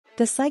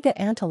The Saiga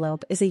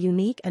antelope is a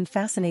unique and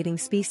fascinating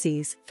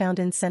species found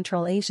in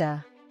Central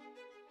Asia.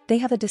 They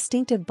have a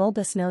distinctive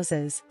bulbous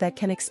noses that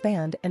can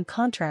expand and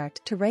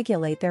contract to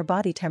regulate their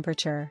body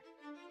temperature.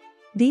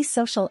 These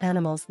social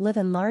animals live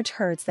in large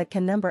herds that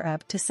can number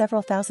up to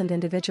several thousand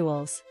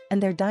individuals,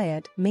 and their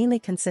diet mainly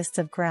consists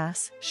of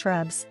grass,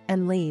 shrubs,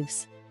 and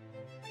leaves.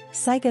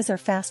 Saigas are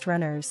fast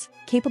runners,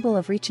 capable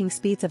of reaching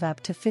speeds of up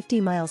to 50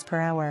 miles per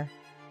hour.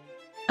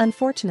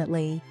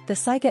 Unfortunately, the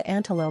Saiga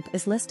antelope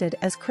is listed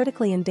as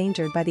critically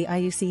endangered by the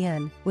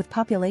IUCN, with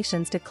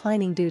populations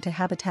declining due to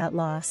habitat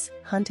loss,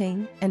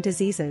 hunting, and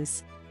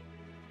diseases.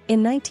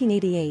 In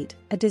 1988,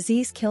 a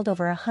disease killed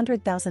over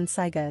 100,000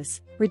 saigas,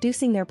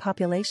 reducing their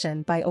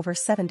population by over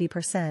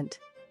 70%.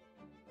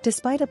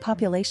 Despite a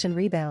population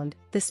rebound,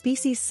 the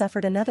species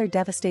suffered another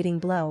devastating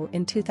blow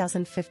in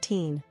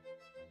 2015.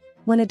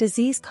 When a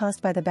disease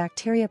caused by the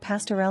bacteria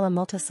PASTEURELLA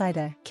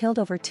MULTOCIDA killed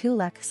over 2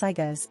 lakh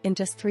saigas in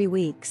just 3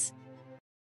 weeks.